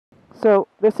So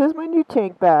this is my new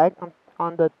tank bag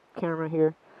on the camera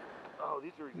here. Oh,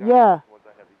 these are exactly Yeah, the ones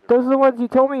I have. those are the ones you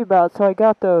told me about, so I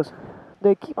got those.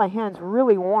 They keep my hands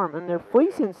really warm, and they're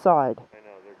fleece inside. I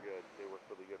know, they're good. They work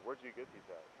really good. Where'd you get these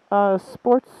at?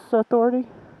 Sports Authority,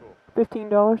 Cool.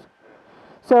 $15.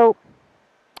 So,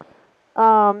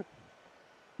 got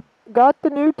the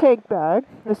new tank bag.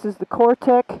 This is the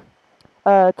Cortech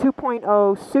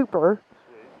 2.0 Super.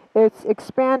 Sweet. It's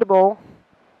expandable.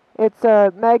 It's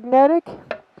magnetic,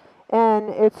 and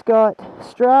it's got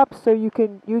straps so you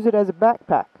can use it as a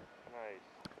backpack. Nice.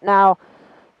 Now,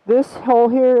 this hole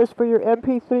here is for your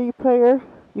MP3 player.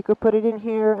 You could put it in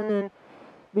here, and then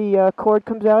the cord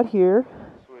comes out here.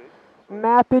 Sweet.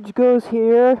 Mappage goes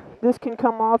here. This can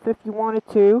come off if you wanted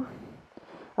to.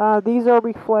 These are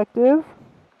reflective.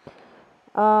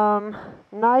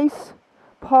 Nice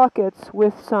pockets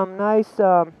with some nice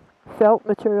felt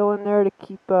material in there to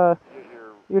keep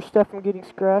your stuff from getting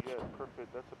scratched.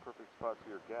 That's a perfect spot for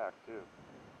your gack, too.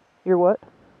 Your what?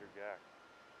 Your gack.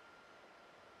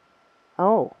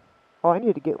 Oh, I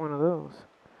need to get one of those.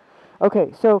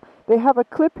 Okay, so they have a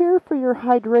clip here for your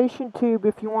hydration tube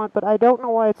if you want, but I don't know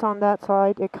why it's on that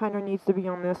side. It kind of needs to be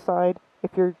on this side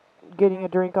if you're getting a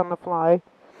drink on the fly.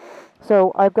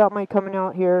 So I've got mine coming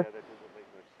out here, Yeah, that doesn't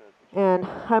make much sense. and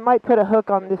I might put a hook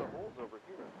on this.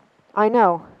 I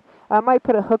know. I might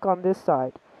put a hook on this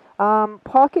side.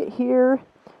 Pocket here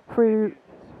for your,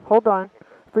 hold on,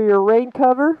 for your rain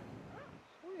cover.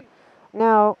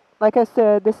 Now, like I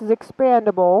said, this is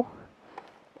expandable,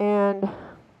 and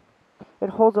it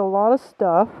holds a lot of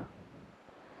stuff.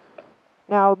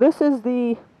 Now, this is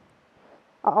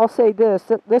I'll say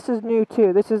this is new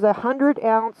too. This is a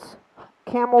 100-ounce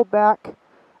Camelback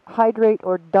Hydrate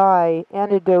or Die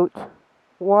Antidote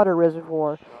water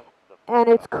reservoir. And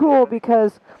it's cool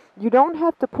because you don't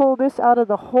have to pull this out of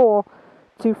the hole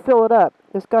to fill it up.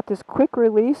 It's got this quick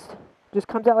release, just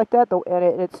comes out like that,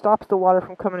 and it stops the water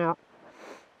from coming out.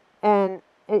 And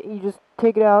you just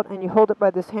take it out and you hold it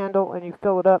by this handle and you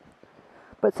fill it up.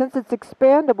 But since it's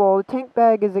expandable, the tank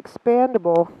bag is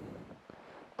expandable,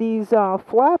 these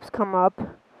flaps come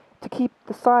up to keep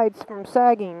the sides from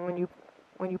sagging when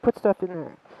you put stuff in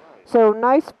there. So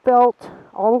nice felt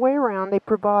all the way around. They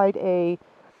provide a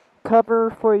cover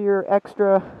for your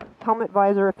extra helmet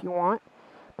visor if you want,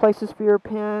 places for your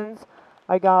pins.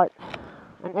 I got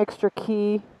an extra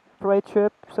key for my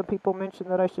trip. Some people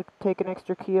mentioned that I should take an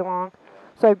extra key along.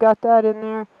 So I've got that in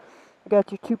there. I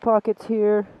got your two pockets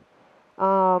here.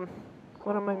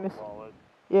 What am I missing?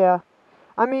 Yeah.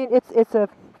 I mean, it's a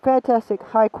fantastic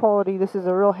high quality. This is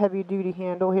a real heavy duty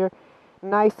handle here.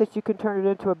 Nice that you can turn it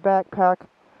into a backpack.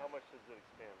 How much does it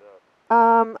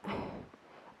expand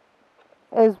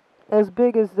up? As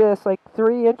big as this, like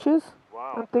 3 inches.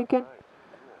 Wow. I'm thinking. Nice. Cool.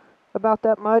 About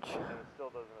that much. And it still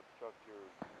doesn't obstruct your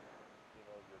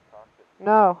cockpit.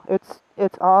 No, it's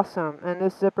awesome. And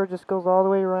this zipper just goes all the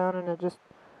way around and it just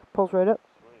pulls right up.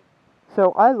 Sweet.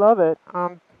 So I love it.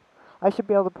 I should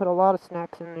be able to put a lot of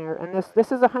snacks in there. And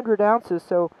this is 100 ounces,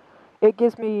 so it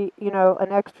gives me,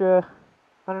 an extra,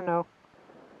 I don't know.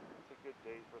 It's a good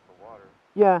day's worth of water.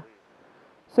 Yeah.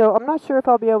 So I'm not sure if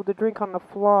I'll be able to drink on the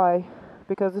fly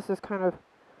because this comes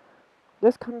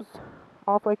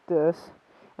off like this.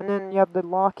 And then you have the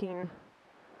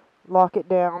lock it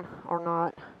down or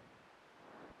not.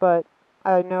 But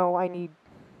I know I need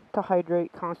to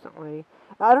hydrate constantly.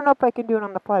 I don't know if I can do it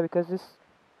on the fly because this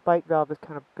bite valve is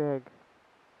kind of big.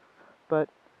 But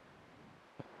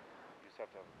You just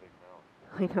have to have a big mouth.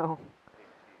 I know.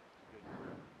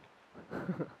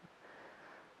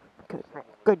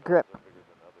 Good grip.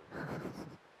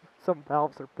 Some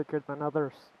valves are bigger than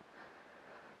others.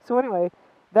 So anyway,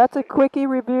 that's a quickie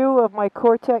review of my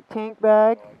Cortech tank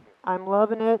bag. I'm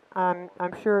loving it. I'm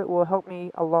sure it will help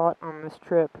me a lot on this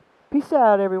trip. Peace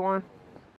out, everyone.